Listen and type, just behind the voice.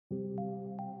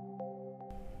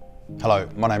Hello,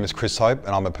 my name is Chris Hope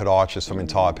and I'm a podiatrist from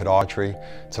Entire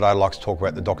Podiatry. Today I'd like to talk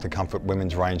about the Dr. Comfort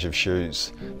women's range of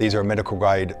shoes. These are medical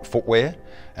grade footwear,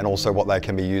 and also what they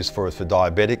can be used for is for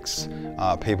diabetics,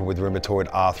 people with rheumatoid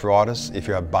arthritis, if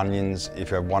you have bunions, if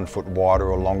you have 1 foot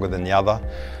wider or longer than the other.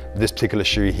 This particular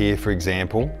shoe here, for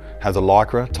example, has a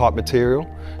lycra type material.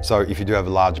 So if you do have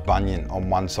a large bunion on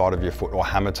one side of your foot, or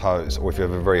hammer toes, or if you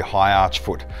have a very high arch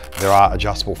foot, there are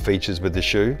adjustable features with the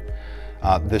shoe.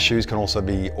 The shoes can also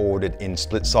be ordered in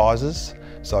split sizes.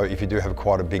 So if you do have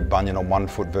quite a big bunion on one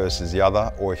foot versus the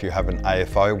other, or if you have an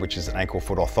AFO, which is an ankle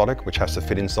foot orthotic, which has to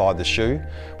fit inside the shoe,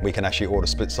 we can actually order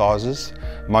split sizes.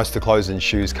 Most of the clothes and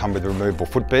shoes come with removable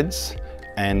footbeds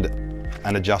and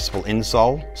an adjustable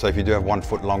insole. So if you do have 1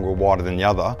 foot longer or wider than the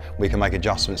other, we can make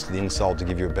adjustments to the insole to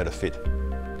give you a better fit.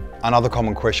 Another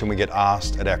common question we get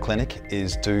asked at our clinic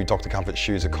is, do Dr. Comfort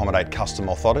shoes accommodate custom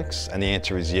orthotics? And the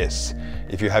answer is yes.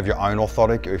 If you have your own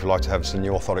orthotic, or if you'd like to have some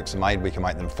new orthotics made, we can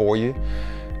make them for you.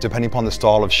 Depending upon the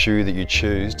style of shoe that you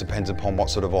choose, depends upon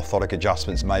what sort of orthotic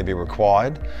adjustments may be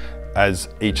required, as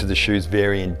each of the shoes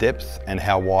vary in depth and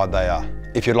how wide they are.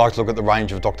 If you'd like to look at the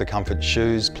range of Dr. Comfort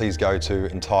shoes, please go to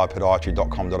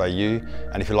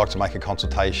entirepodiatry.com.au, and if you'd like to make a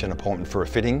consultation appointment for a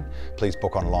fitting, please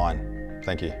book online.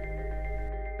 Thank you.